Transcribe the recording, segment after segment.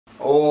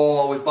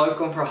Oh, we've both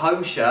gone for a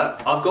home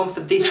shirt. I've gone for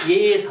this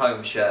year's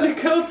home shirt. Look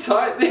how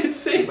tight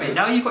this is. Wait,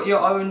 now you've got your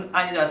own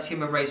Adidas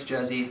Human Race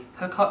jersey.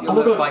 Hook up your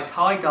look by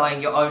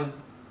tie-dyeing your own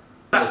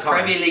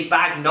Premier League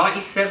bag,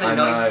 97,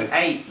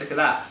 98. Look at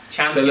that.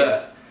 Champions. So look,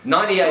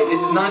 98, this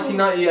is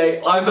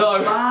 1998. I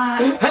know.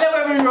 Hello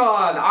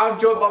everyone, I'm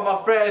joined by my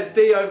friend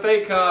Theo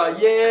Baker.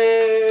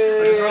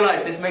 Yay! I just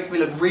realised this makes me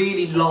look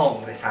really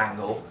long, this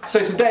angle.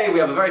 So today we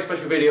have a very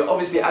special video.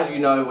 Obviously, as you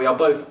know, we are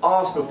both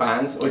Arsenal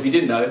fans, or if you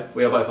didn't know,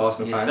 we are both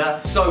Arsenal fans. Sir.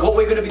 So what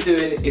we're going to be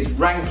doing is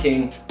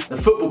ranking the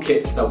football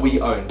kits that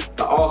we own,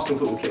 the Arsenal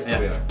football kits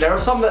that we own. There are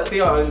some that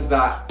Theo owns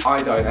that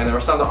I don't, and there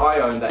are some that I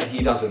own that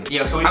he doesn't.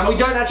 Yeah, so we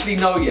don't actually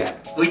know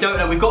yet. We don't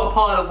know. We've got a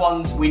pile of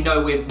ones we know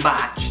we've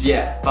matched.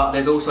 Yeah. But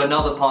there's also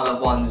another pile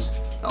of ones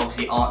that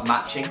obviously aren't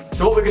matching.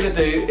 So what we're going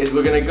to do is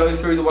we're going to go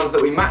through the ones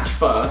that we match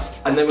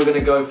first, and then we're going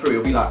to go through,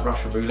 it'll be like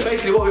Russian roulette.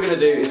 Basically what we're going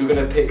to do is we're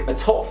going to pick a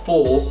top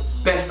 4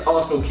 best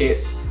Arsenal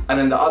kits, and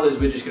then the others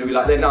we're just going to be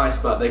like, they're nice,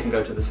 but they can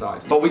go to the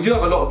side. But we do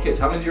have a lot of kits.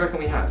 How many do you reckon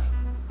we have?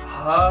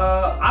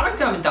 I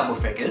reckon I'm in double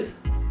figures.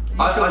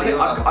 I think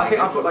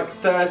I've got like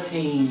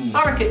 13.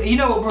 I reckon, you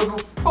know what,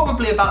 we're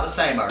probably about the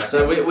same, I reckon.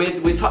 So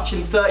we're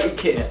touching 30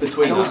 kits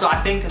between us. And also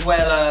I think as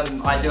well,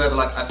 I do have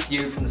like a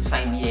few from the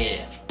same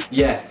year.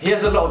 Yeah, he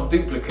has a lot of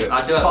duplicates.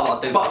 I do have a lot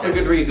of duplicates. But for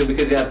good reason,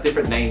 because they have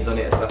different names on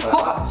it and stuff like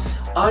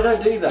that. I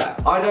don't do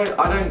that. I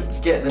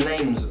don't get the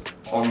names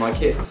on my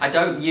kits. I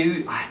don't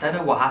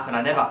know what happened.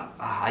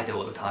 I do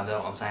all the time, don't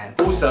know what I'm saying.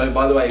 Also,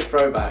 by the way,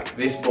 throwback,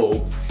 this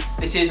ball.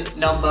 This is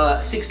number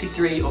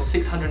 63 of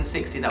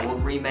 660 that were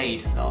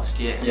remade last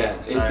year. Yeah,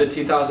 so it's the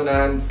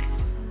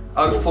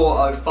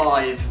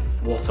 2004-05.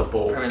 What a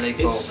ball. Premier League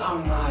ball. It's so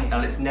nice.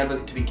 And it's never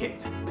to be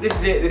kicked. This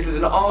is it. This is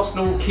an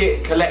Arsenal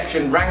kit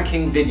collection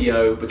ranking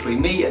video between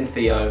me and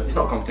Theo. It's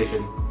not a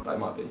competition, but it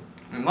might be.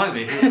 It might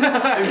be. Who's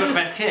got the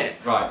best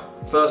kit? Right,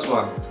 first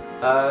one.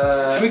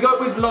 Should we go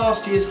with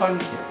last year's home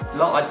kit?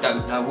 I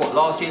don't know what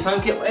last year's home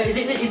kit is.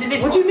 It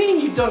this one? What do you mean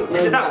you don't know?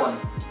 Is it that one?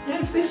 Yeah,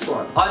 it's this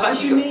one. What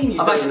do you mean you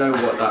don't know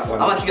what that one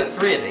is? I've actually got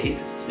 3 of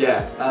these.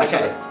 Yeah.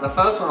 Okay. So the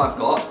first one I've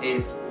got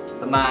is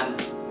the man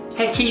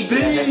Hecky B.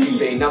 Yeah, Hecky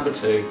B, number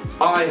 2.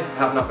 I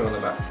have nothing on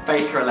the back.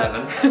 Baker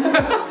 11. Okay.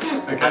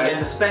 And then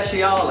the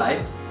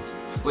Speciale,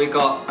 we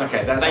got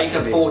that's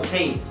Baker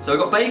 14. So we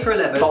got Baker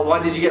 11. But why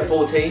did you get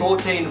 14?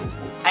 14,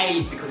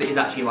 A, because it is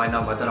actually my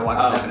number. I don't know why I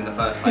got 11 in the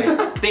first place.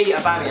 B,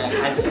 Aubameyang.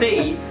 And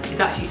C, it's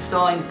actually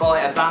signed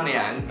by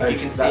Aubameyang, if you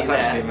can see there. That's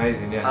actually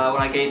amazing, yeah.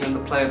 When I gave him the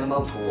Player of the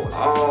Month award.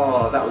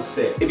 Oh, that was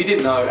sick. If you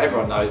didn't know,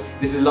 everyone knows,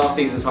 this is last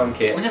season's home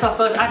kit. Was this our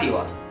first Addy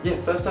one? Yeah,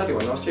 first Addy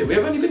one last year. We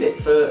have only been it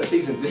for a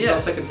season. This is our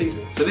 2nd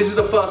season. So this was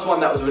the first one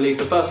that was released,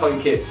 the first home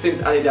kit since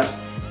Adidas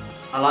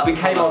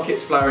became our kit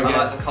supplier again.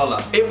 I like the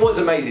collar. It was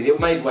amazing. It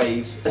made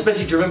waves.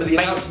 Especially, do you remember the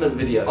announcement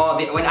video? Oh,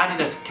 when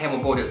Adidas came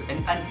on board,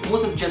 and it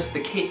wasn't just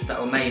the kits that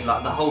were made,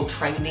 like the whole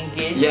training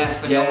gear was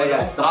phenomenal.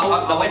 Yeah.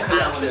 I went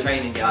out with the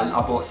training gear. I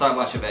bought so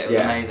much of it. It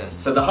was amazing.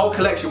 So the whole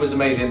collection was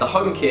amazing. The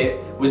home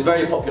kit was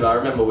very popular, I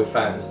remember, with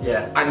fans.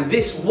 Yeah. And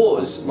this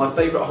was my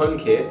favourite home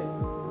kit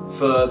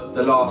for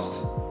the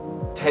last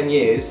 10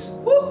 years.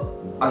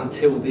 Woo!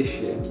 Until this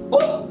year.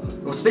 Woo!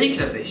 Well,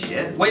 speaking of this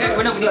year, we don't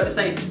need to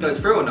say if this goes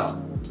through or not.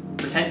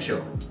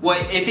 Potential. Well,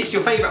 if it's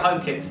your favourite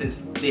home kit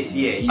since this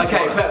year,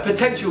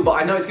 potential, but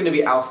I know it's going to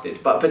be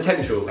ousted, but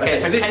potential. Okay,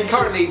 so this is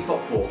currently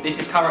top 4. This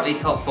is currently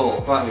top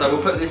 4. Right, so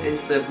we'll put this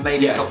into the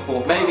maybe top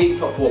 4 part. Maybe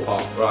top 4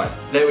 part. Right,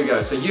 there we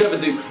go. So you have a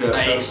duplicate.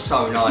 It's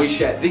so nice. We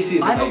share. This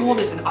is I haven't worn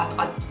this, and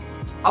I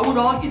would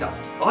argue that.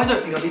 I don't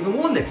think I've even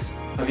worn this.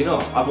 Have you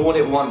not? I've worn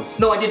it once.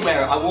 No, I did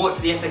wear it. I wore it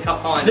for the FA Cup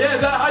final. Yeah,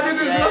 that I did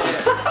as well.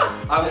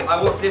 Yeah. I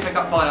wore it for the FA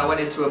Cup final. I went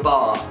into a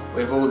bar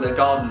with all the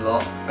garden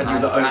lot. And you're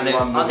the only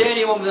one. I was the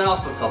only one with an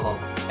Arsenal top on.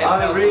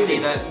 Everyone else was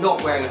either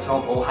not wearing a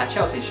top or had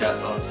Chelsea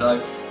shirts on.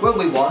 So when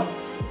we won,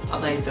 I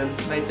made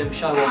them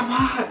show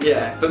off.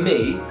 Yeah, for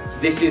me,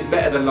 this is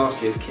better than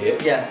last year's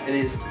kit. Yeah, it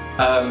is.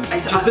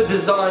 It's just the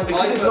design,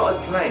 because it's not as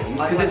plain,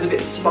 because there's a bit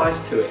of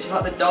spice to it. Do you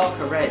like the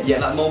darker red?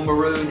 Yes. Like more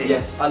maroony?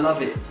 Yes. I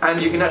love it. And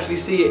you can actually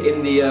see it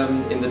in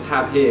the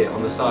tab here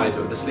on the side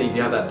of the sleeve.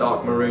 You have that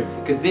dark maroon,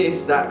 because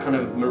that kind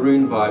of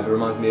maroon vibe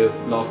reminds me of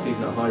last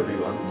season at Highbury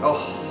one.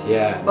 Oh.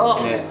 Yeah. Oh.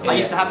 I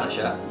used to have that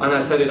shirt. I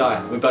know, so did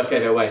I. We both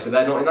gave it away, so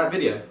they're not in that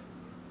video.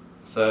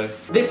 So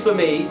this for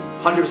me,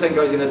 100%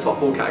 goes in the top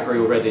 4 category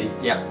already.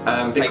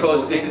 Yeah.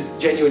 Because this is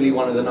genuinely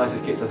one of the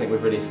nicest kits I think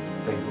we've released.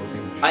 Baker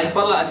 14. By the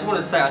way, I just wanted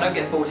to say I don't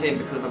get 14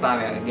 because of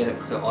Aubameyang, I get it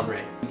because of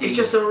Henry. It's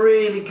just a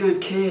really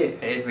good kit.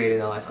 It is really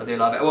nice. I do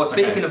love it. Well,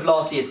 speaking of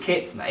last year's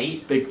kits,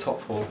 mate. Big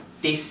top 4.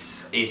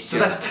 This is so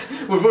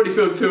we've already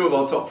filled 2 of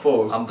our top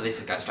 4s. But this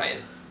is going straight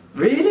in.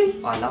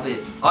 Really? I love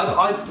it.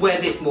 I wear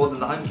this more than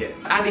the home kit.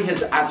 Addy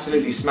has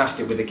absolutely smashed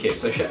it with the kit,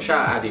 so shout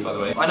out Addy, by the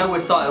way. I know we're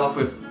starting off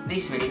with,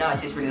 this is really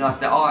nice, it's really nice.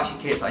 There are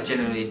actually kits I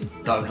genuinely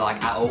don't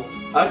like at all.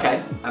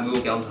 Okay. And we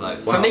will get onto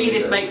those. Wow, for me,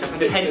 this makes a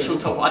potential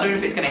top 4. I don't know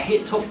if it's going to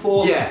hit top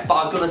 4, but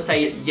I've got to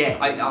say,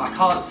 I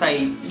can't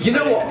say... You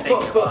know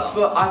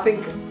what, I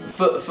think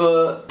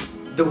for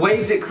the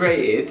waves it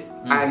created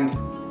and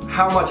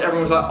how much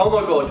everyone was like, oh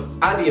my god,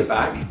 Addy are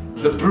back,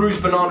 The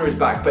bruised banana is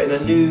back, but in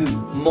a new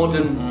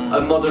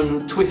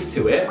modern twist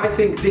to it. I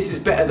think this is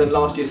better than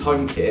last year's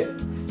home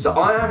kit. So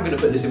I am going to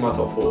put this in my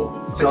top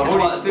 4. So I've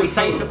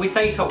already we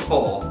say top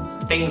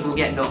 4, things will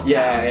get knocked out.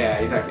 Yeah,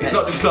 exactly. It's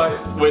not just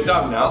like, we're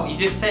done now. You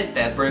just said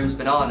there, bruised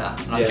banana,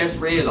 and I just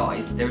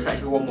realised there is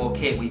actually one more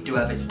kit. We do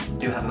have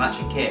a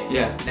matching kit.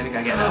 Yeah. Let me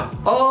go get that.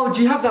 Oh,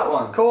 do you have that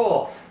one? Of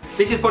course.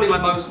 This is probably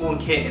my most worn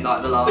kit in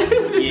like the last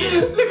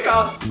year. Look at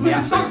us.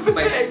 We're so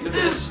pathetic. Look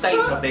at the state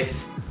of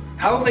this.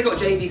 How have they got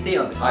JVC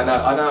on this? I know.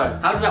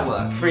 How does that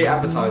work? Free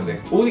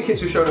advertising. All the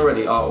kits we've shown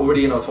already are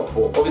already in our top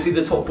 4. Obviously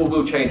the top 4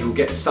 will change, we'll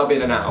get sub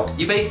in and out.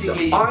 You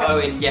basically go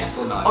in yes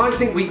or no. I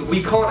think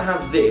we can't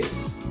have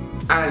this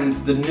and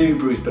the new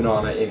bruised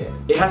banana in it.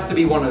 It has to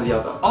be one or the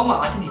other. Oh my,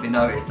 I didn't even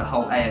notice the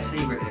whole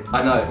AFC written.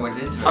 I know.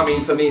 I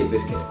mean, for me it's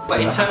this kit. But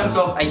in terms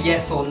of a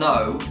yes or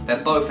no,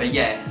 they're both a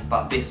yes,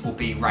 but this will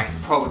be ranked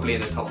probably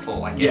in the top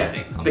 4, I'm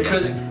guessing.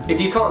 Because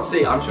if you can't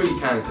see, I'm sure you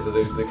can because of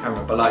the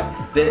camera, but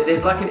like,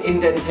 there's like an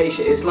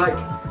indentation. It's like,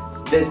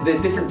 there's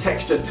different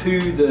texture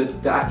to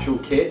the actual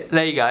kit.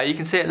 There you go, you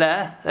can see it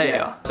there. There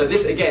you are. So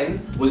this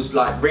again was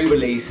like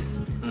re-released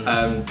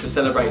to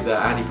celebrate the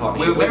Addy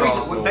partnership.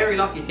 We're very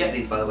lucky to get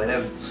these, by the way.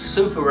 They're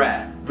super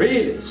rare.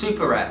 Really?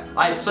 Super rare.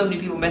 I had so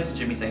many people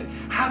messaging me saying,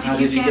 how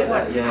did you get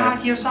one?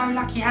 Yeah. You're so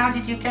lucky, how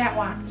did you get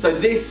one? So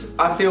this,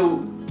 I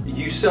feel,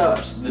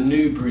 usurps the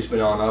new bruised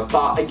banana,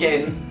 but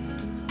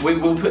again,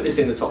 we'll put this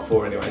in the top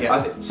 4 anyway.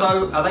 Yeah.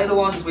 So are they the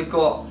ones we've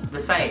got the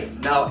same?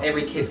 Now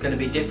every kit's going to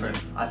be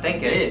different. I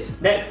think it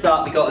is. Next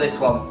up, we got this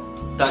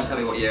one. Don't tell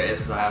me what year it is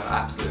because I have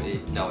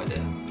absolutely no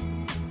idea.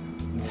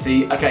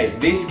 See, okay,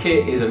 this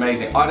kit is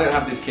amazing. I don't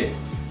have this kit.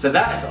 So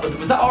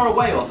was that our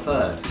away or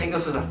third? I think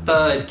this was a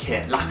third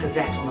kit.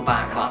 Lacazette on the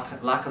back.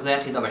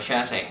 Lacazette the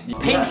machete.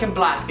 Pink and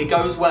black, it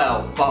goes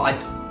well, but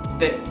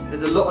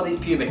there's a lot of these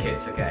Puma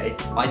kits, okay?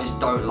 I just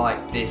don't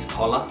like this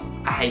collar.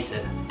 I hate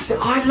it. So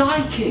I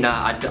like it.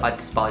 Nah, I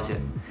despise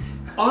it.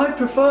 I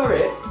prefer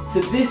it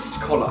to this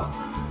collar.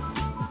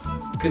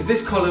 Because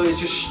this collar is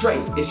just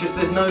straight. It's just,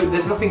 there's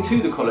nothing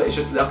to the collar, it's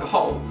just like a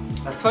hole.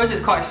 I suppose it's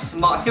quite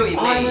smart, I see what you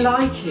mean. I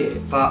like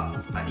it.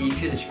 But you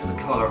could just put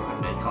the collar up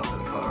and then you can't put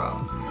the collar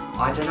up.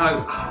 I don't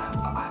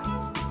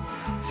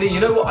know. See, you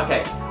know what,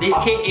 okay. This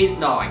kit is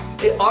nice.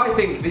 I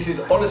think this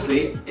is,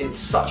 honestly, it's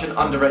such an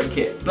underrated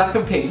kit. Black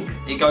and pink.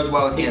 It goes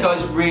well together. It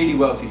goes really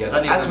well together. I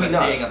don't even remember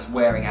seeing us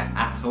wearing it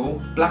at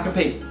all. Black and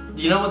pink.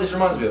 You know what this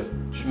reminds me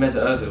of? Just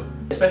Mesut Ozil.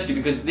 Especially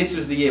because this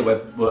was the year where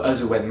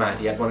Ozil went mad.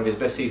 He had one of his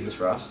best seasons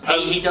for us.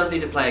 He does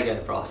need to play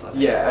again for us, I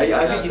think. Yeah,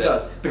 I think he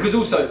does. Because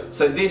also,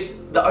 so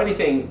this, the only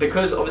thing,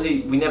 because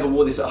obviously we never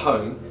wore this at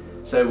home,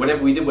 so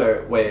whenever we did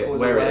wear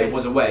it, it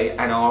was away,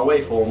 and our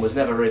away form was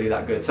never really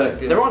that good. So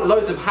there aren't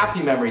loads of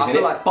happy memories in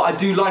it, but I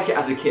do like it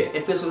as a kit.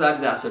 If this was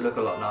Adidas, it would look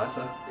a lot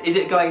nicer. Is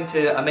it going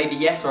to a maybe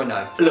yes or a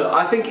no? Look,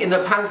 I think in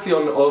the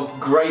pantheon of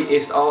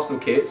greatest Arsenal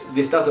kits,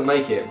 this doesn't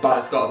make it, but so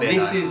it's got to be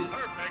this is.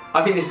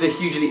 I think this is a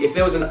hugely. If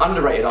there was an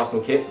underrated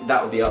Arsenal kit,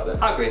 that would be up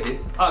there. I agree with you.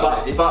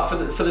 But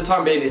for the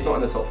time being, it's not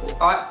in the top 4.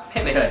 All right,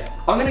 hit me. Okay,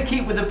 I'm gonna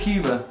keep with the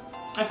Puma.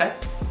 Okay.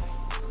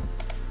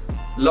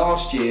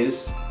 Last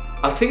year's,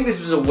 I think this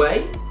was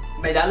away.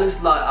 Mate, that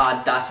looks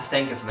like that's a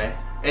stinker for me.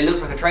 It looks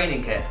like a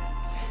training kit.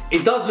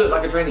 It does look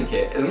like a training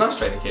kit. It's a nice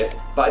training kit,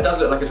 but it does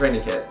look like a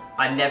training kit.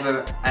 I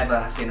never ever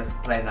have seen us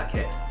playing that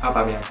kit.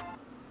 Aubameyang.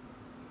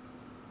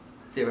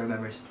 Zero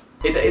memories.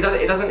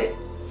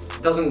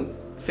 It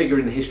doesn't figure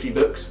in the history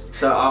books,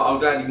 so I'll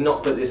gladly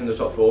not put this in the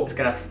top 4. It's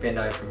gonna have to be a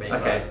no from me.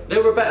 Okay. Right?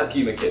 There were better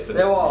Puma kits than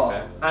this. There are.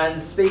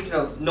 And speaking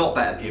of not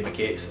better Puma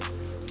kits,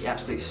 the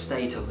absolute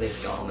state of this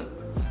garment.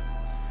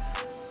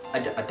 I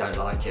don't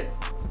like it.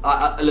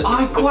 Look,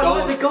 I quite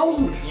like the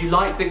gold. You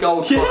like the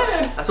gold? Yeah.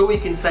 Product. That's all we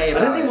can say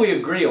about it. I don't think we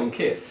agree on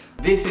kits.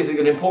 This is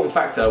an important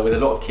factor with a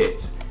lot of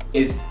kits,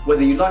 is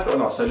whether you like it or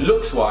not. So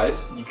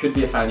looks-wise, you could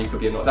be a fan, you could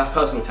be a not. That's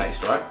personal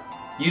taste, right?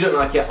 You don't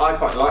like it, I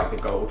quite like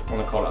the gold on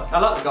the collar. I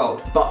like the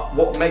gold. But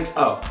what makes,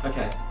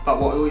 okay. But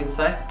what were we gonna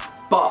say?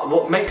 But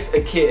what makes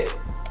a kit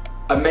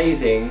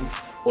amazing,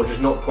 or just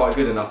not quite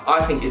good enough,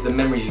 I think is the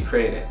memories you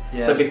create in it.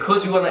 Yeah. So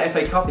because we won the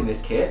FA Cup in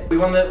this kit, we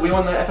won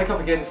the FA Cup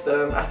against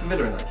Aston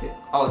Villa in that kit.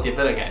 Oh, the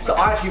Villa game. So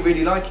I actually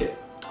really like it.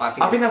 I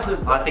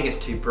think it's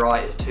too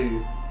bright, it's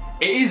too...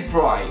 It is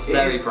bright.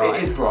 Very bright.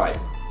 It is bright.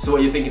 So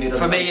what you're thinking it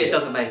doesn't make it? For me, it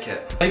doesn't make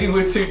it. Maybe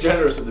we're too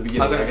generous at the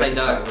beginning. I'm going to say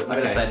no. I'm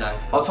going to say no.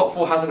 Our top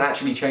 4 hasn't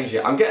actually changed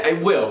yet.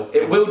 It will.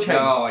 It will change.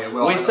 No, it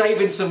will. We're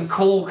saving some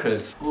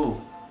corkers. Ooh.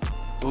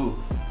 Ooh.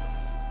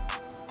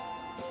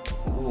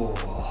 Ooh.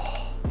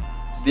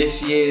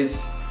 This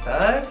year's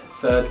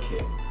third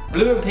kit.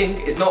 Blue and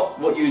pink is not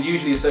what you would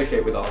usually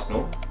associate with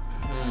Arsenal.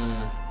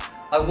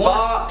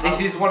 But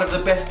this is one of the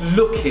best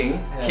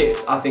looking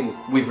kits I think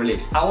we've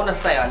released. I want to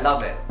say I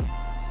love it.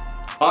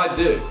 I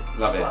do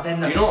love it.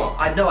 Do you not?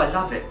 I know I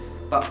love it,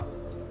 but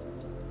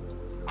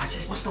I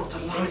just... What's not to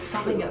like? There's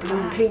something at blue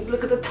and pink.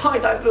 Look at the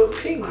tie-dye blue and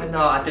pink. I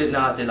know, I do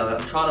love it.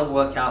 I'm trying to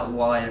work out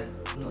why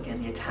I'm not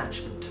getting the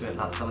attachment to it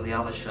like some of the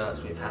other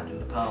shirts we've had in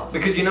the past.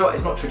 Because you know what?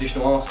 It's not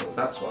traditional Arsenal,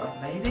 that's why.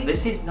 Maybe.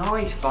 This is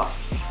nice, but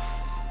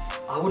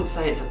I wouldn't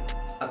say it's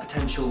a a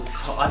potential.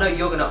 I know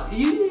you're gonna.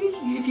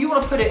 If you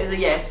want to put it as a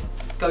yes,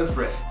 go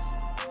for it.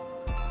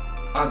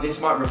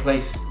 This might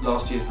replace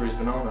last year's bruised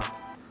banana.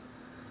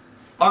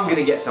 I'm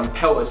gonna get some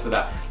pelters for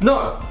that.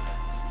 No,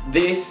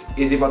 this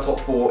is in my top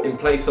 4 in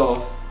place of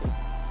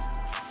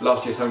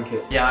last year's home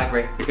kit. Yeah, I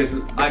agree. Because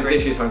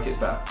this year's home kit's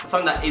better.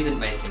 Something that isn't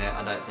making it,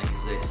 I don't think,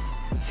 is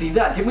this. See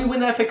that? Didn't we win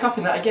the FA Cup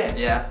in that again?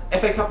 Yeah.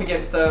 FA Cup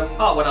against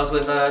Oh, when I was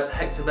with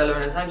Hector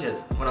Bellerin and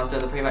Sanchez, when I was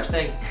doing the pre-match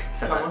thing.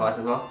 Said that twice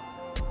as well.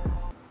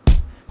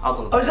 I was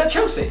on the is that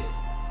Chelsea?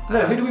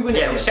 No, who did we win?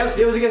 Yeah, it was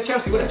Chelsea. It was against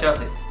Chelsea, wasn't it?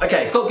 Chelsea.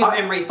 Okay. It's got good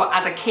memories, but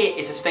as a kit,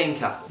 it's a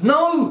stinker.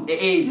 No! It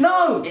is.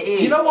 No! It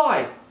is. You know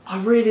why? I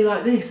really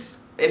like this.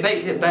 It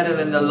makes it better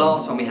than the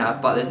last one we have,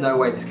 but there's no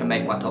way this can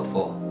make my top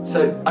 4.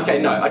 So,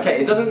 okay,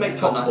 it doesn't make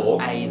top 4.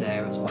 Nice A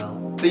there as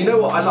well. So you know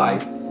what I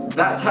like?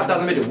 That tap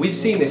down the middle. We've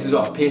seen this as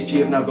well. PSG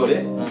have now got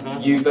it.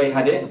 Juve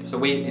had it.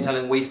 So you're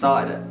telling we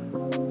started it?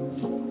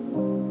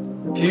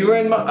 Puma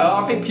and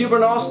I think Puma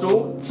and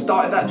Arsenal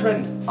started that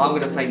trend. I'm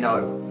gonna say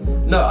no.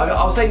 No,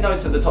 I'll say no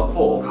to the top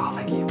 4. Oh,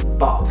 thank you.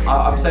 But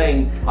I'm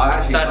saying I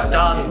actually. That's like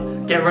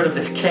done. Get rid of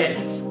this kit.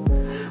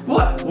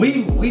 What?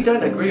 We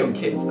don't agree on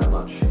kits that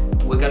much.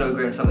 We're going to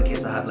agree on some of the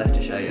kits I have left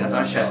to show you. That's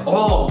for sure.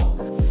 Oh.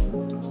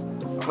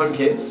 Home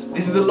kits.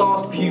 This is the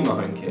last Puma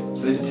home kit.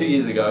 So this is 2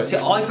 years ago. See,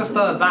 I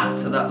prefer that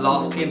to that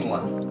last Puma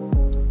one.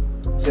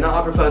 So now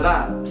I prefer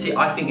that. See,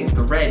 I think it's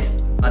the red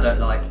I don't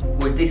like.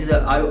 Whereas this is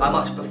I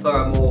much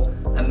prefer a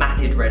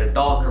matted red, a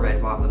darker red,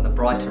 rather than the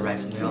brighter red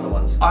than the other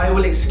ones. I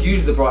will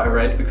excuse the brighter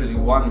red because we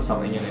won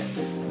something in it.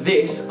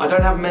 This, I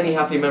don't have many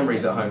happy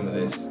memories at home with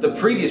this. The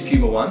previous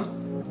Puma one,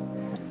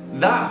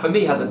 that for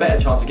me has a better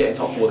chance of getting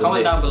top 4 than this.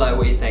 Comment down below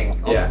what you think.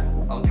 Yeah.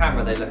 On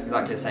camera they look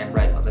exactly the same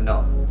red, but they're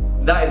not.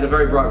 That is a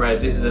very bright red,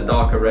 this is a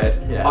darker red.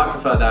 Yeah. I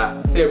prefer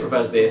that, Theo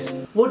prefers this.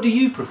 What do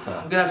you prefer?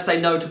 I'm gonna have to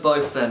say no to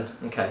both then.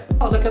 Okay.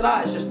 Oh, look at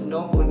that, it's just a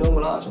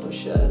normal Arsenal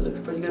shirt. It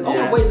looks pretty good.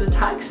 Yeah. Oh, wait, the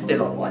tag's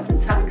still on. Why is the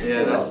tag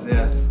still on?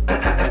 Yeah.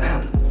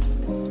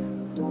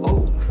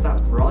 Oh, what's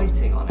that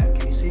writing on it?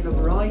 Can you see the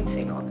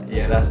writing on it?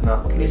 Yeah, that's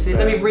nuts. Can you see?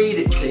 Let me read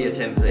it to you,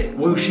 Timbsy.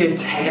 Wilshire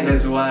 10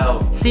 as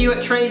well. See you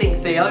at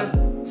training, Theo.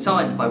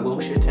 Signed by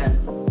Wilshire 10.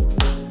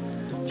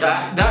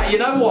 That, you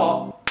know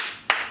what?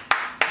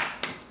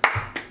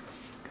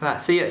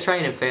 See you at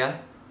training, Theo.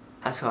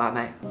 That's alright,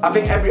 mate. I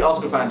think every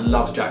Arsenal fan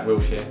loves Jack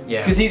Wilshere.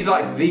 Yeah. Because he's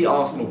like the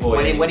Arsenal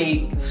boy. When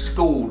he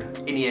schooled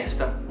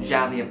Iniesta,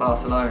 Xavi at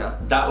Barcelona.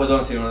 That was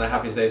honestly one of the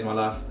happiest days of my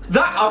life.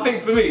 That, I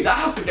think for me, that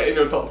has to get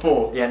into the top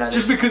 4. Yeah, no.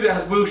 Just because it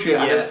has Wilshere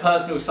and a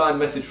personal signed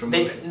message from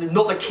him.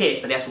 Not the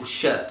kit, but the actual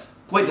shirt.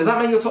 Wait, does that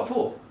make your top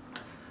 4?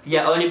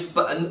 Yeah, only,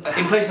 but...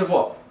 in place of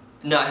what?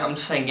 No, I'm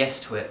just saying yes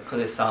to it, because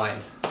it's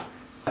signed.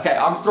 Okay,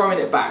 I'm throwing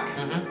it back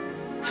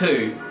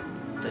to...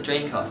 The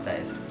Dreamcast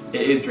days.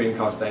 It is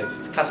Dreamcast days.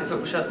 It's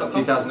classicfootballshirts.com.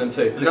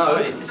 2002. No,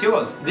 it's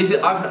yours. This is,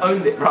 I've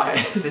owned it,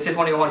 right. This is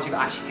one of your ones you've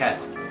actually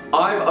kept.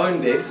 I've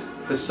owned this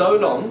for so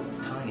long. It's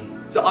tiny.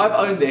 So I've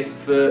owned this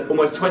for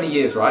almost 20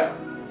 years, right?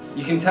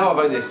 You can tell I've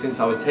owned this since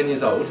I was 10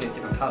 years old.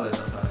 Different colours,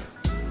 I thought.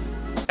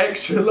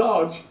 Extra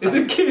large. Is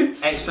it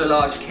kids? Extra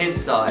large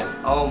kids size.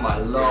 Oh my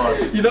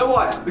lord. You know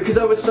why? Because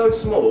I was so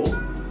small,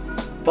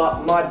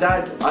 but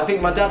I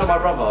think my dad and my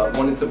brother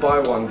wanted to buy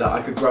one that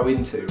I could grow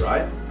into,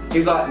 right?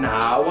 He's like,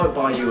 nah, I won't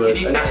buy you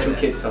an actual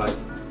kid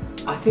size.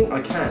 I think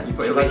I can.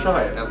 Should I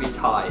try it? It'll be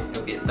tight.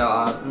 It'll be, no,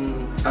 I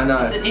know.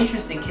 It's an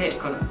interesting kit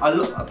because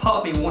a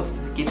part of me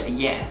wants to give it a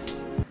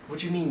yes. What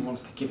do you mean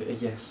wants to give it a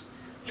yes?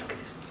 Look at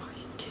this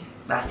fucking kit.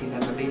 That's the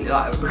memorabilia.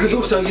 Like, because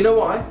also, you know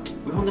why?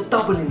 We want the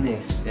double in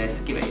this. Yes,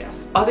 give it a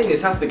yes. I think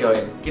this has to go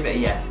in. Give it a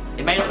yes.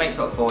 It may not make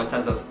top 4 in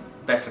terms of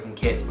best looking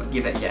kits, but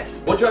give it a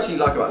yes. What do you actually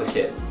like about this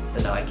kit?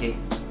 The Nike.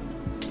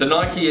 The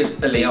Nike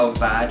is elite. The old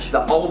badge.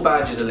 The old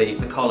badge is elite.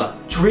 The collar.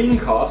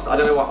 Dreamcast, I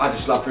don't know what, I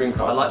just love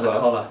Dreamcast. I like the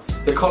collar.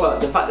 The collar,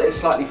 the fact that it's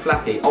slightly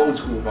flappy, old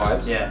school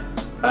vibes. Yeah.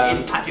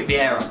 It's Patrick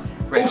Vieira.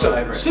 Also,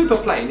 over it. super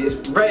plain, it's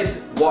red,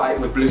 white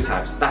with blue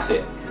tabs. That's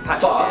it. It's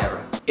Patrick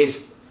Vieira.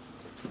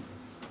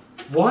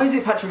 Why is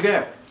it Patrick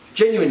Vieira?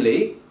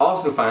 Genuinely,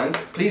 Arsenal fans,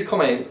 please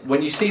comment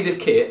when you see this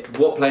kit,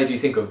 what player do you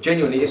think of?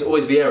 Genuinely, it's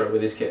always Vieira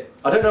with this kit.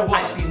 I don't know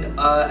why. Actually,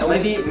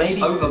 maybe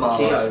Overmars.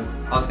 Keown.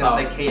 I was going to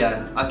say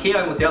Keown.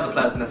 Keown was the other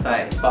player I was going to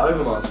say. But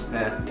Overmars?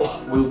 Yeah.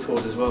 Oh, Will Tord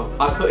as well.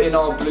 I put in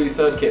our blue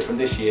third kit from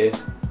this year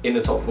in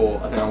the top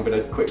 4. I think I'm going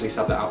to quickly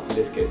sub that out for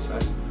this kit, so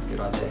good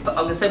idea. But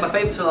I'm going to say my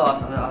favourite to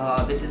last,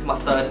 this is my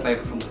third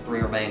favourite from the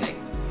 3 remaining.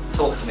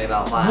 Talk to me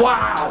about that.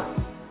 Wow!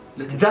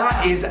 Look at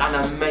that. Is an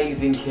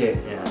amazing kit.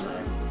 Yeah, I know.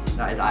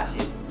 That is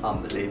actually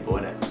unbelievable,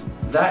 isn't it?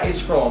 That is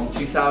from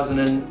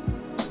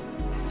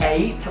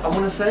 2008, I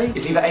want to say.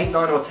 It's either 8,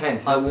 9 or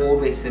 10. I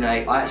wore this in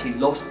I actually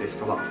lost this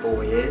for like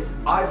 4 years.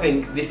 I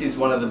think this is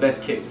one of the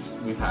best kits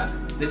we've had.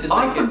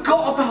 I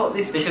forgot about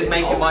this. This is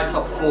making my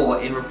top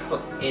 4 in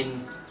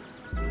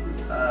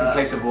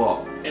place of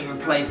what? In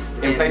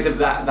place of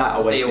that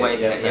away kit. The away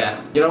kit,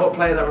 yeah. You know what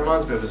player that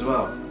reminds me of as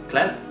well?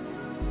 Clem?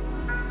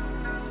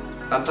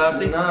 Van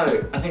Persie? No,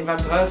 I think Van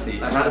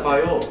Persie. And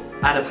Adebayor.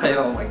 Adebayor,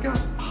 oh my god.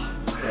 Oh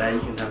my Yeah, you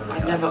can have a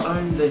look. I never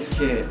owned this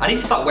kit. I need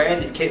to start wearing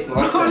these kits more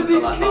often.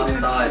 This like kit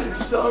side. is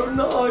so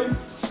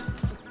nice.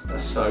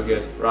 That's so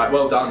good. Right,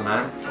 well done,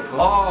 man.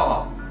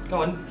 Oh,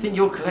 go on. I think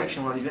your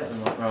collection might be better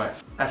than mine. Right.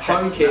 That's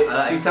Home kit,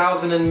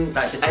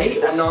 2008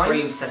 or 9.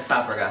 Screams says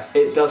Fabregas.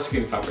 It does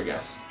scream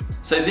Fabregas.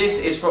 So this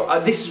is for.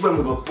 This is when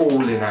we were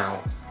balling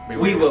out.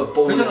 We were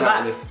balling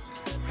out with this.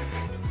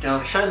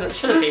 Oh, show the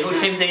people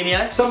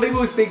Timbsy. Some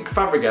people think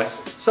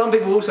Fabregas. Some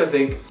people also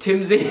think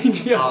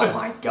Timbsy. Oh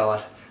my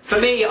god. For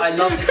me, I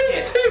love this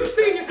kit.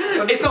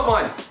 It's not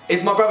mine.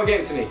 It's my brother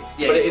gave it to me.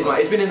 Yeah, but it is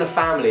mine. It's been in the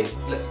family.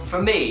 Look,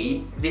 for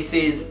me, this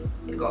is.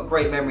 It's got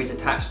great memories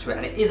attached to it,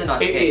 and it is a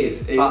nice kit. It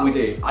is. We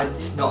do.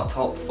 It's not a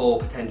top 4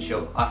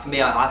 potential. For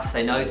me, I have to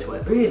say no to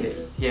it. Really?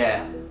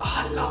 Yeah. Oh,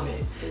 I love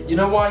it. You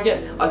know why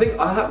again? I think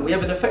we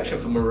have an affection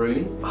for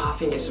maroon. Oh, I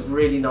think it's a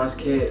really nice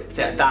kit.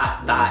 So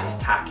that is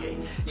tacky.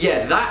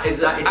 Yeah, that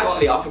is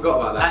actually I forgot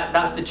about that.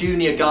 That's the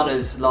Junior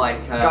Gunners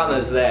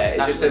Gunners there. It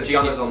just says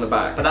Gunners on the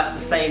back. But that's the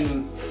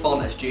same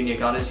font as Junior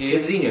Gunners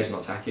use. Timbsy's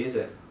not tacky, is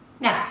it?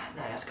 Nah,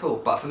 no, that's cool.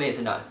 But for me, it's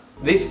a no.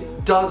 This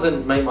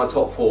doesn't make my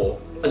top 4.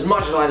 As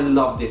much as I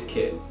love this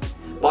kit,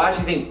 but I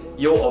actually think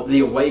the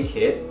away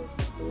kit.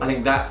 I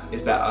think that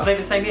is better. Are they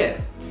the same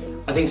year?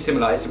 I think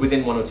similar. It's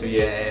within 1 or 2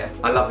 years. Yeah.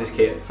 I love this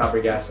kit.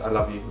 Fabregas, I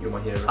love you. You're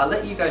my hero. I'll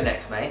let you go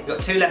next, mate. You've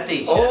got 2 left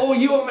each. Oh,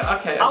 you want me?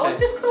 Okay. Oh,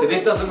 so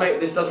this doesn't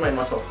make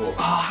my top 4.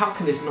 Oh, how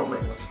can this not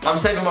make? I'm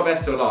saving my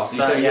best till last.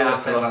 So, yeah, I'm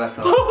saving my best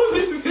till last. Oh,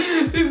 this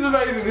is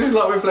amazing. This is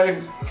like we're playing.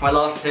 It's my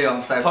last 2.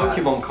 I'm so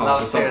Pokemon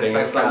cards or something. So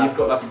it's like you've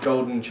got like a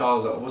golden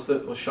Charizard.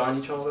 What's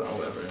shiny Charizard or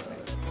whatever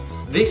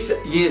it is.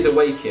 This year's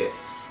away kit.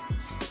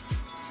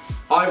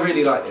 I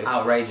really like this.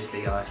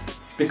 Outrageously, guys.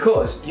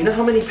 Because you know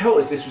how many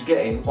pelters this was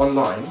getting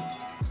online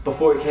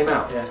before it came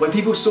out? Yeah. When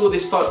people saw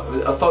this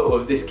a photo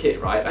of this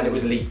kit, right, and it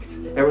was leaked,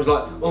 everyone was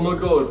like, oh my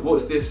god,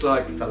 what's this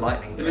like? It's the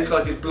lightning. It looks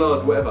like it's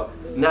blood, whatever.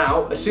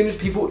 Now, as soon as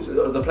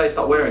the players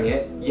start wearing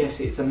it, yes,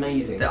 it's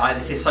amazing.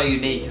 This is so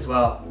unique as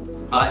well.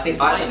 I think it's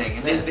lightning,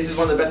 isn't it? This is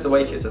one of the best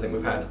away kits I think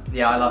we've had.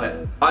 Yeah, I love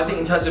it. I think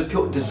in terms of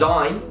pure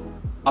design,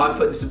 I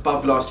put this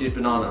above last year's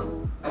banana.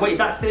 Wait, is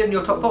that still in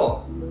your top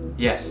 4?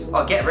 Yes.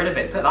 Oh, get rid of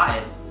it. Put that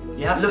in.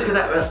 You have Look to.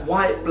 at that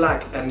white,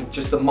 black, and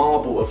just the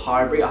marble of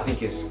Highbury. I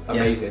think is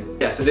amazing.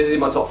 Yeah. So this is in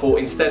my top 4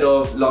 instead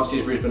of last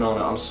year's bruised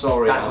banana. I'm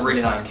sorry. That's a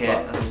really nice kit.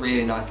 That's a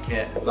really nice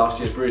kit. Last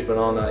year's bruised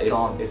banana is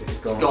gone. gone. It's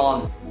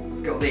gone.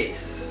 Got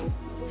this.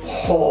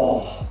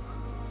 Oh.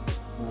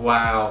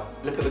 Wow.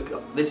 Look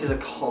at this is a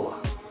collar,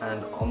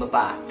 and on the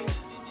back it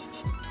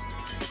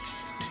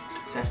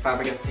says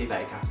Fabregas T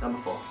Baker, number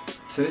 4.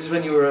 So this is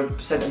when you were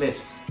a centre mid.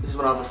 This is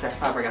when I was a Cesc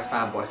Fabregas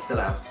fanboy, still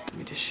am. Let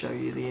me just show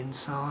you the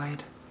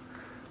inside.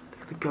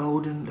 Look at the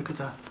golden, look at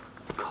the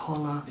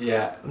collar.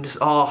 Yeah. I'm just,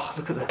 oh,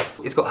 look at that.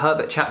 It's got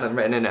Herbert Chapman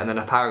written in it and then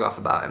a paragraph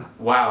about him.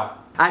 Wow.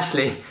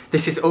 Actually,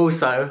 this is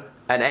also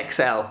an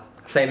XL,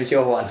 same as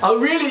your one. Oh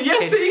really?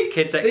 Yes,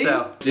 Kids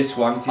XL. This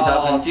one,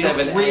 Oh,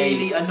 2007. it's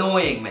really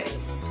annoying me.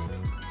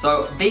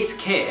 So this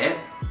kit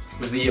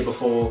was the year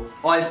before.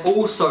 I've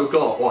also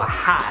got, or I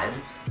had,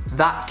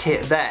 that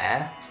kit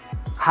there,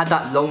 had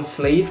that long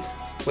sleeved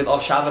with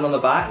Oshavan on the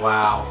back.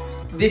 Wow.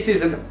 This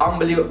is an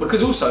unbelievable,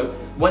 because also,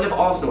 when have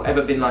Arsenal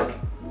ever been like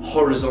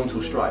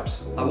horizontal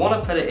stripes? I want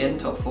to put it in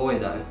top 4, you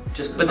know.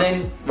 But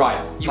then,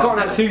 right, you can't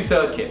have 2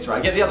 third kits,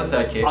 right? Get the other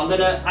third kit. I'm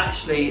gonna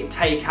actually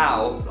take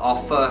out our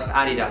first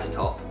Adidas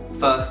top.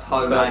 First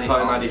home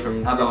Addy from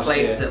and last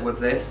replace year. it with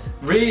this.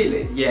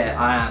 Really? Yeah,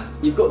 I am.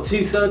 You've got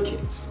 2 third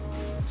kits.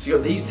 So you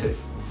got these 2.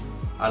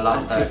 I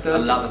love that. I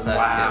love the third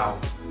wow.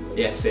 Kit.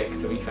 Yeah, sick,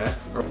 to be fair.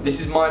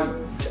 This is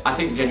I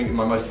think genuinely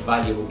my most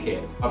valuable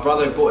kit. My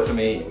brother bought it for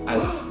me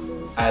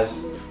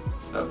as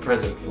a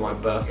present for my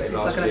birthday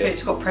last year.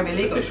 It's got Premier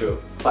League. It's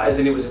official. But as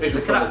in it was official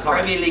Look from at the that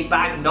time. Premier League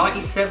bag,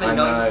 97,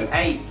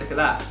 98. Look at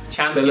that.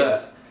 Champions. So look,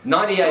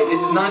 98, this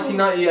is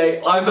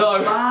 1998. I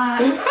know.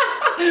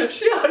 I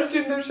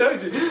shouldn't have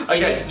showed you.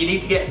 Okay. You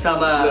need to get some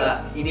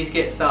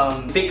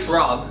Vicks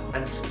rub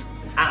and just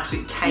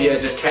absolutely cane it. Yeah,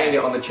 just cane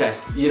it on the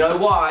chest. You know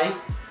why?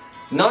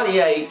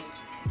 98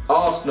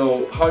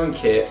 Arsenal home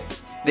kit.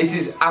 This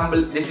is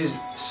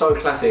so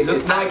classic.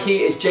 It's Nike,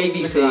 it's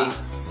JVC,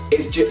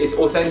 it's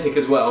authentic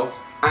as well,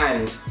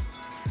 and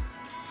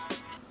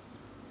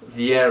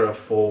Vieira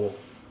 4.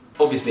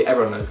 Obviously,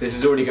 everyone knows this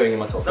is already going in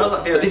my top 4. That was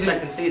like Vieira's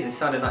second season. He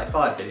signed in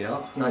 '95, did he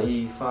not?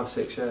 95,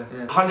 6, yeah.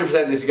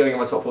 100% this is going in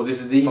my top 4.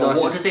 This is the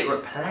nicest. What does it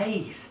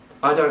replace?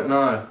 I don't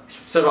know.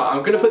 So right, I'm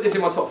going to put this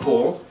in my top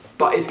 4,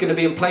 but it's going to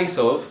be in place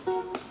of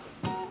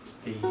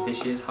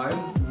this year's home.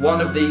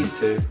 One of these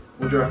 2.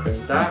 What do you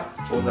reckon? That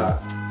or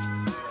that?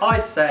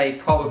 I'd say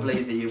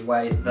probably the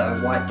white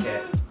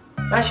kit.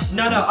 Actually,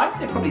 no, I'd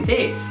say probably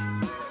this.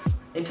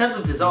 In terms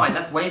of design,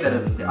 that's way better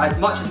than this. As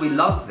much as we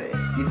love this,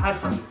 you've had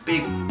some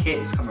big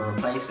kits come and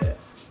replace it.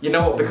 You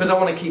know what? Because I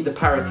want to keep the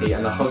parity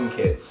and the home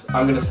kits,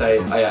 I'm going to say,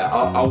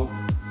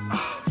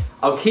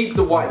 I'll keep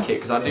the white kit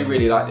because I do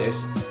really like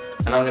this,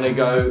 and I'm going to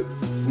go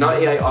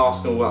 98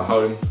 Arsenal at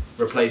home,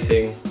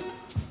 replacing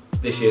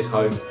this year's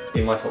home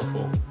in my top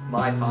 4.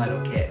 My final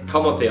kit.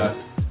 Come on, Theo.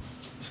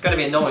 going to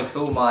be annoying because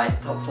all my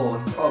top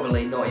 4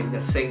 probably not even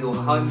a single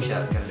home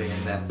shirt is going to be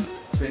in them.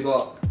 So we've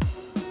got.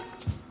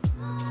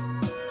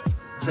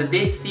 So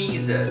this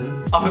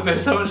season. Oh,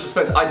 there's so much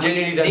suspense. I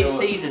genuinely don't know. This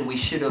season we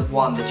should have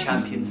won the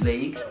Champions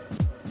League.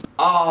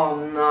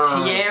 Oh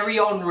no. Thierry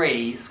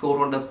Henry scored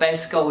one of the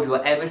best goals you'll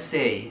ever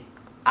see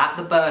at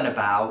the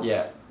Bernabeu.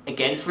 Yeah.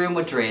 Against Real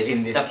Madrid.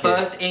 In this the kit.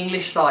 First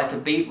English side to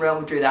beat Real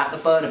Madrid at the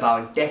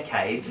Bernabeu in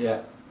decades.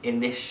 Yeah.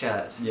 In this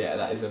shirt. Yeah,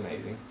 that is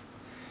amazing.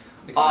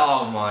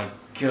 Oh my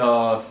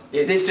god.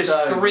 This just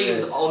so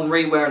screams good.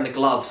 Henry wearing the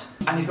gloves.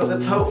 And he's got the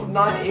total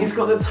 90, he's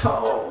got the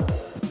total.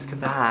 Look at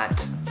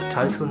that.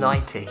 Total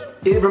 90.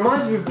 It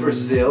reminds me of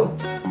Brazil.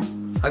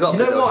 I got. You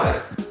know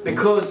why?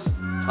 Because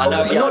I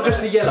know, yeah. not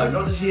just the yellow,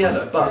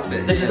 but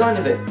the design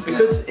of it.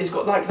 Because it's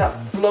got like that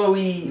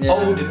flowy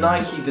old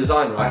Nike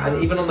design, right?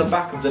 And even on the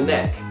back of the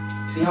neck,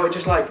 see how it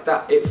just like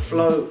that, it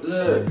flows.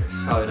 Look.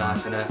 So nice,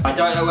 isn't it? I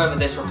don't know whether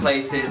this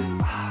replaces.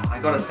 I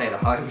gotta say the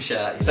home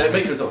shirt. So it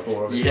makes the top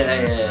 4, obviously.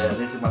 Yeah.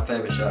 This is my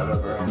favourite shirt I've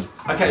ever owned.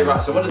 Okay,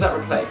 right. So what does that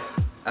replace?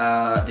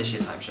 This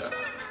year's home shirt.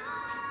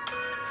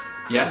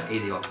 Yeah. That's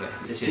easy one for me.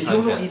 This So year's you're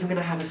home not shirt. even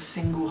gonna have a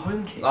single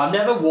home kit. I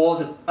never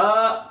was.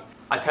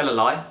 I tell a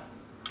lie.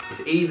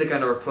 It's either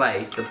going to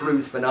replace the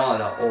bruised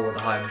banana or the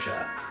home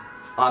shirt.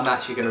 I'm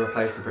actually going to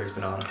replace the bruised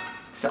banana.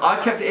 So I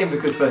kept it in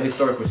because for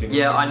historical significance.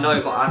 Yeah, I know,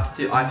 but I have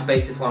to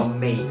base this one on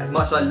me. As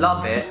much as I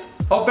love it,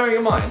 Oh, bearing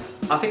in mind,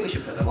 I think we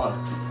should put them on.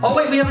 Oh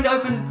wait, we haven't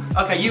opened.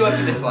 Okay, you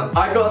open this one.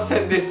 I got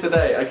sent this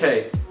today.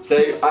 Okay, so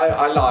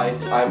I lied.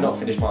 I have not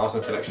finished my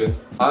Arsenal collection.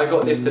 I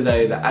got this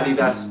today. The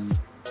Adidas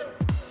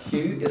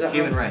Hue, is that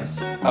Human right? race.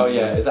 Oh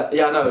yeah, is that?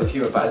 Yeah, I know it's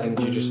human, but as in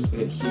you just is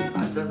it Hue?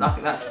 I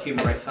think that's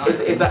human race.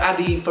 It's the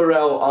Addy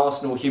Pharrell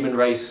Arsenal Human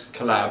Race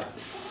collab.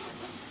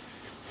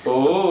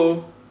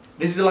 Oh,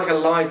 this is like a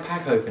live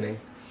pack opening.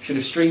 Should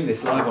have streamed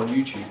this live on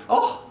YouTube.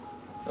 Oh,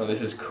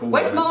 this is cool.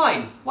 where's man.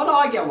 mine? Why don't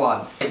I get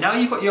one? Now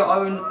you've got your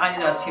own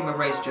Adidas Human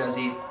Race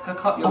jersey.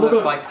 Hook up your Oh my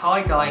look God. by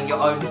tie-dyeing your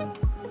own.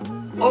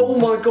 Oh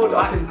my god,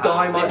 I can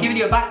dye my. They've given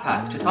you a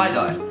backpack to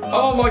tie-dye.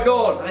 Oh my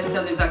god. And this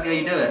tells you exactly how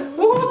you do it.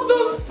 What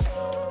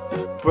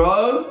the?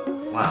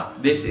 Bro. Wow.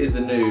 This is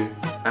the new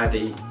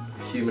Addy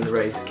Human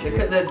Race kit.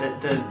 Look at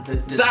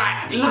the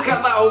That! Look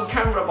at that on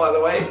camera, by the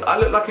way. I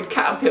look like a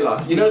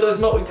caterpillar. You know those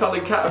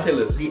multicoloured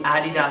caterpillars? The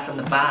Adidas and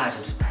the badge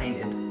are just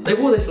painted. They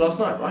wore this last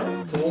night,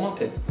 right? To warm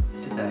up in.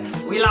 Did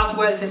they? Were we allowed to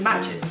wear this in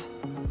matches?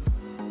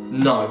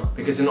 No,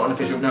 because it's not an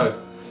official.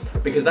 No,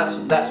 because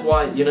that's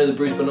why you know the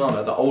bruised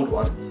banana, the old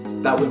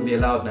one, that wouldn't be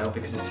allowed now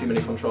because there's too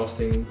many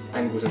contrasting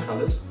angles and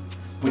colours,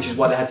 which is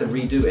why they had to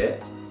redo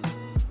it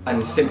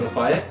and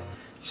simplify it.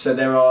 So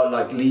there are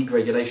like league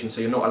regulations,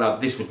 so you're not allowed.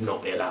 This would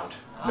not be allowed.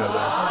 No way.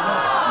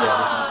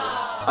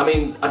 Yeah. I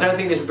mean, I don't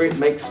think this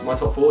makes my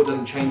top 4. It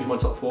doesn't change my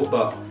top 4,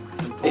 but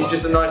it's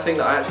just a nice thing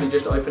that I actually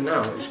just opened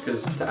now,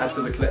 because to add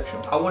to the collection.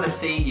 I want to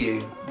see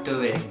you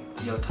doing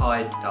your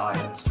tie-dye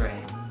on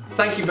stream.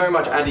 Thank you very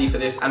much, Addy, for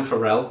this, and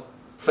Pharrell.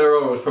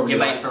 Pharrell was probably Your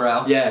mate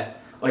Pharrell? Yeah.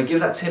 Oh, give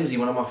that Timbsy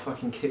one of my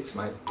fucking kits,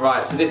 mate.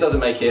 Right, so this doesn't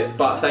make it,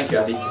 but thank you,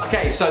 Addy.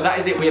 Okay, so that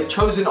is it. We have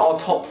chosen our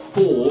top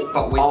 4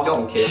 But we're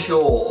Arsenal not kits.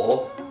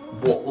 sure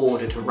what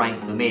order to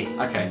rank them in.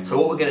 Okay. So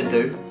what we're going to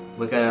do,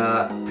 we're going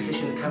to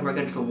position the camera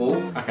against the wall.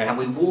 Okay. And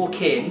we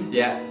walk in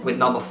Yeah. with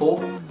number 4,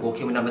 walk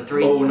in with number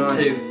 3, Oh,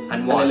 nice. 2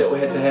 and 1. And a little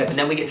head to head. And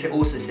then we get to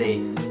also see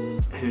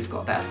who's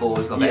got a better 4,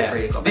 who's got a better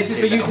 3, who's got a better This is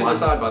 2, for you better to 1.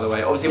 decide, by the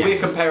way. Obviously,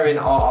 Yes. we're comparing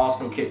our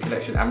Arsenal kit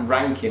collection and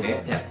ranking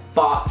it. Yeah.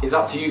 But it's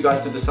up to you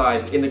guys to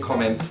decide in the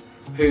comments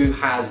who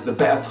has the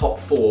better top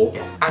 4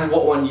 Yes. and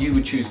what one you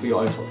would choose for your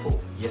own top 4.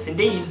 Yes,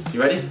 indeed.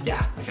 You ready?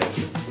 Yeah. Okay.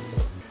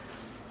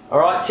 All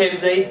right,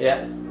 Timbsy.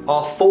 Yeah.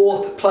 Our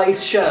 4th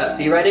place shirts.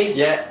 Are you ready?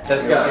 Yeah,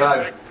 let's Here we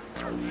go.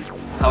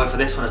 I went for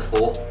this one as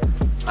 4.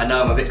 I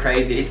know I'm a bit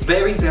crazy. It's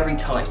very, very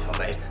tight on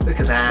me. Look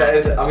at that. That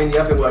is, I mean, you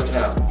have been working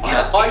out.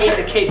 It's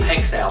a kid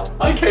XL.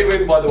 I came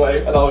in, by the way,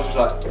 and I was just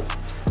like,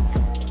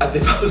 as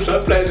if I was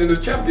like playing in the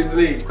Champions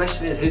League. The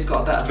question is, who's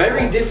got a better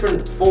Very 4?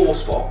 different 4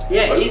 spot.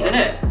 Yeah, it is, isn't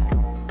it?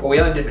 Well, we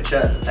own different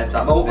shirts at the same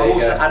time. I'm There you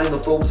also go. adding the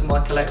ball to my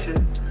collection,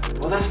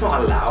 Well, that's not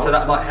allowed. so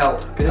that might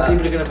help. Because then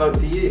people are going to vote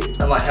for you.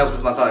 That might help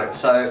with my vote.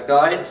 So,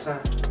 guys,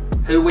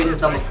 who wins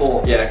number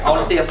 4? Yeah, I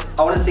want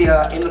to see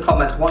in the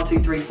comments 1,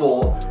 2, 3,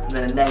 4, and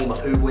then a name of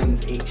who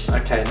wins each.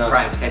 Okay, nice.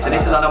 Right. Okay. So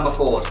this is our number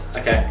 4s.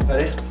 Okay.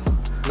 Ready?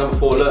 Number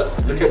 4, look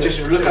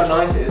how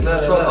nice it is.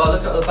 Look, look, Oh,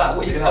 look at the back.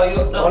 What you got? Oh, you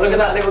got nothing. Oh, look at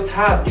that little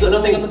tab. You got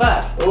nothing on the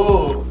back.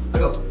 Oh. I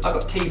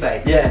got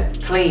T-Bakes. Yeah,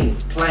 clean,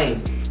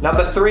 plain.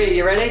 Number 3. Are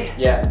you ready?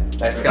 Yeah.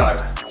 Let's go.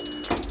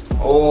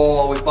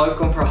 Oh, we've both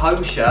gone for a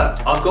home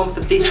shirt. I've gone for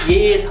this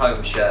year's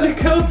home shirt. Look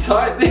how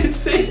tight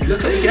this is.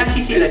 Look, you can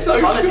actually see It's the so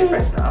colour short.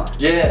 difference now.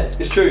 Yeah,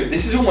 it's true.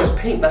 This is almost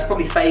pink. That's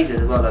probably faded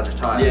as well over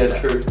time. Yeah,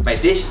 isn't it? true. Mate,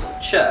 this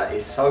shirt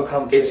is so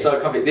comfy. It's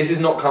so comfy. This is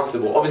not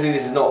comfortable. Obviously,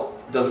 this is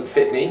not, doesn't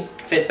fit me.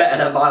 Fits better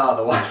than my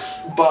other one.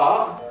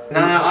 But No,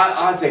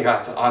 I think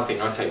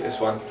I take this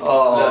one.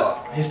 Oh.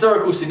 Look,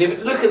 historical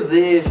significance. Look at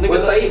this.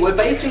 We're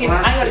basing it.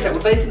 Hang on a second.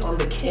 We're basing it on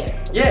the kit.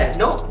 Yeah.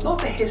 Not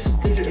the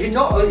history. It's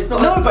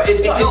not. No, but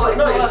it's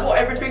what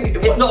everything.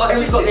 It's not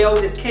who's got the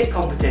oldest kit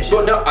competition.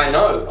 But no, I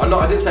know.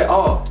 I didn't say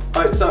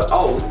it's so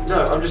old.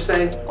 No, I'm just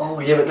saying. Oh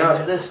yeah, but no.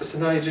 now this. So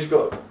now you just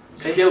got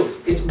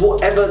skills. It's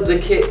whatever the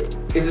kit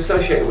is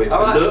associated with.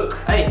 All right. Look.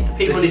 Hey, the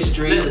people. The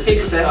history. The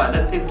success.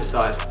 Let the people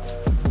decide.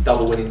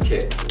 Double winning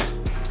kit.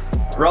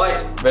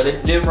 Right,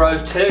 ready? Numero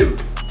 2.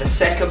 The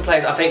second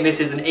place. I think this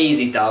is an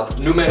easy dub.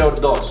 Numero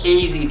dos.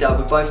 Easy dub.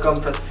 We've both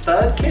gone for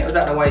third kit. Or was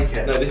that an away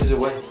kit? No, this is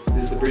away.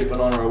 This is the bruised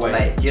banana away.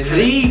 Mate,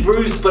 the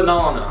bruised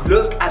banana.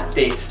 Look at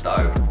this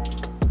though.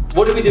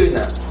 What are we doing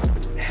now?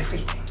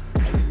 Everything.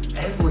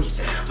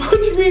 Everything. What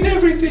do you mean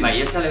everything? Mate,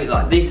 you're telling me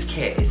like this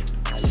kit is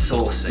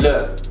saucy.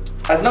 Look,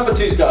 as number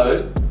 2s go,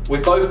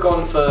 we've both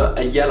gone for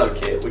a yellow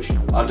kit, which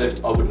I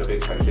wouldn't have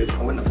expected.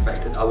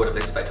 I would have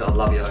expected. I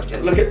love yellow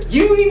kits. Look at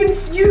you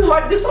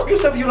hyped this up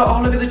yourself. You're like,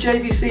 oh look at the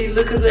JVC,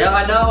 look at this. Yeah,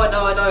 I know. But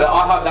I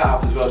hyped that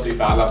up as well. To be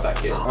fair, I love that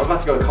kit. I'm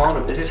about to go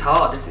carnival. This is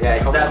hard.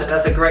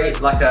 That's a great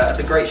that's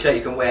a great shirt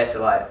you can wear to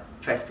like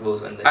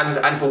festivals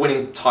and for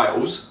winning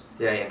titles.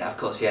 Yeah, of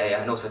course,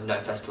 yeah, and also no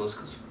festivals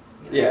because.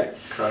 Yeah,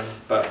 Corona.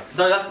 But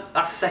so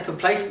that's second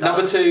place.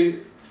 Number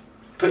 2,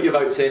 put your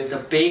votes in. The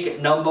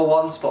big number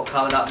 1 spot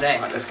coming up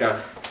next. Right, let's go.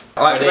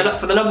 Alright,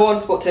 for the number 1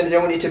 spot, Timbsy, I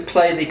want you to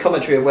play the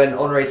commentary of when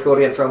Henry scored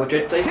against Real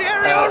Madrid, please. He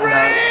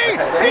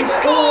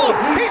scored!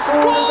 He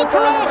scored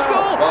for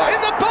Arsenal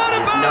in the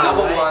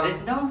Bernabeu!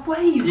 There's no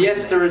way you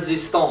Yes, the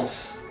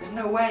resistance. There's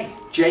no way.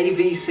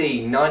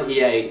 JVC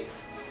 98.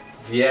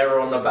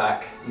 Vieira on the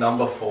back,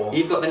 number 4.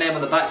 You've got the name on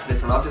the back for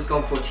this one. I've just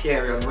gone for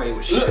Thierry Henry,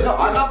 which look, no,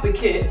 I love the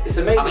kit. It's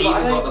amazing. I've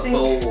even got the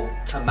ball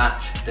to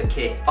match the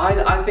kit.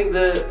 I think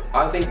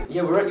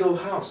yeah, we're at your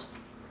house.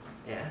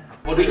 Yeah.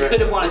 We could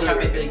have won a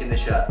Champions League in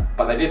this shirt,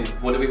 but they didn't.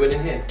 What did we win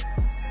in here?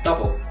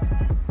 Double.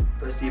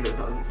 Let's see, but it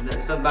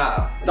doesn't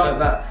matter. It doesn't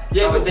matter.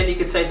 Yeah, but then you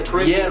could say the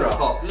Caribbean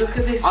spot. Look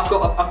at this. I've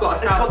got a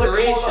South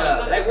Korea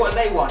shirt. What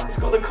have they won? It's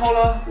got the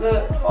collar.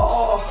 Look.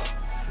 Oh.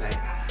 Mate.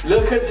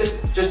 Look at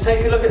just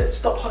take a look at it.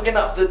 Stop hugging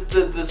up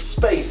the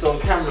space on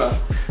camera.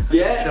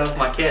 Yeah. Show off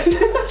my kit.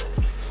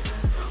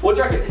 What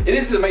do you reckon?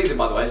 This is amazing,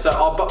 by the way. So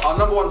our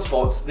number 1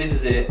 spots. This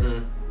is it.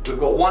 We've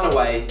got 1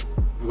 away.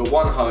 We've got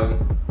 1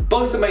 home.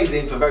 Both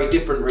amazing for very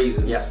different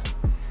reasons. Yeah.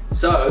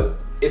 So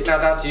it's now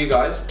down to you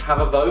guys.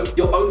 Have a vote.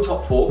 Your own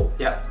top 4.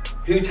 Yeah.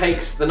 Who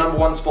takes the number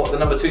 1 spot, the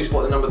number 2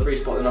 spot, the number 3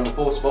 spot, the number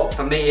 4 spot?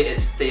 For me,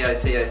 it's Theo.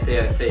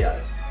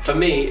 For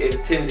me, it's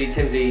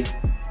Timbsy.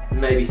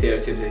 Maybe Theo,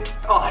 Timbsy.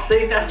 Oh,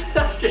 see, that's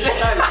just shows.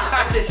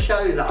 That just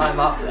shows that I'm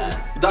up there.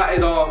 That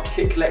is our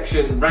kit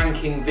collection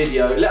ranking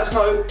video. Let us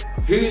know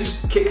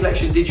whose kit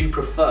collection did you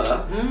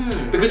prefer.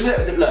 Because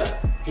look,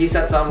 he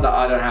sent some that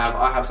I don't have.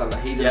 I have some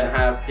that he doesn't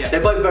have. Yeah. They're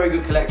both very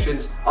good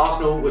collections.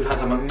 Arsenal, we've had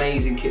some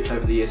amazing kits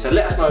over the years. So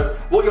let us know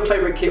what your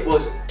favourite kit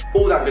was.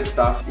 All that good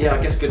stuff. Yeah,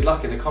 I guess good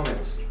luck in the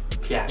comments.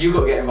 Yeah. You've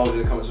got to get involved in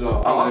the comments as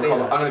well. I'm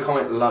going to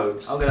comment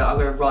loads. I'm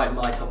gonna write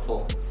my top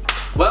 4.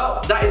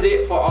 Well, that is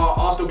it for our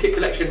Arsenal kit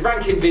collection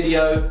ranking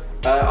video.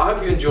 I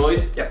hope you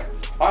enjoyed. Yep.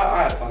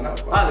 I had fun. That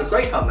was quite I had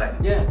great fun, mate.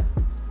 Yeah.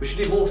 We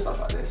should do more stuff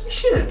like this. We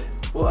should.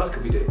 What else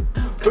could we do?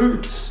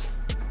 Boots.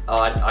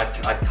 Oh, I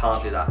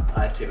can't do that.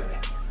 I have too many.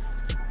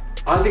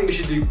 I think we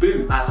should do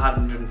boots. I have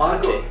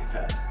 130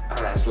 pairs. Oh,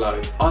 that's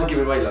loads. I've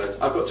given away loads.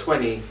 I've got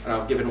 20 and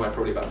I've given away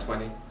probably about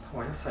 20.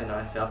 Oh, you're so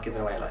nice. I've given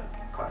away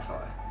like quite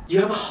far. You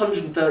have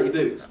 130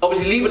 boots.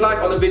 Obviously, leave a like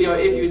on the video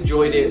if you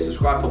enjoyed it,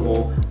 subscribe for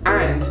more,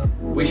 and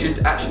we should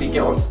actually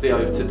get on to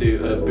Theo to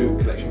do a boot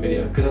collection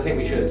video, because I think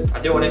we should.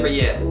 I do one every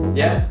year.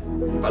 Yeah?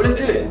 But let's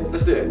do it.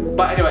 Let's do it.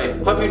 But anyway,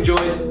 hope you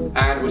enjoyed,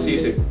 and we'll see you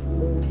soon.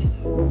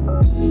 Peace.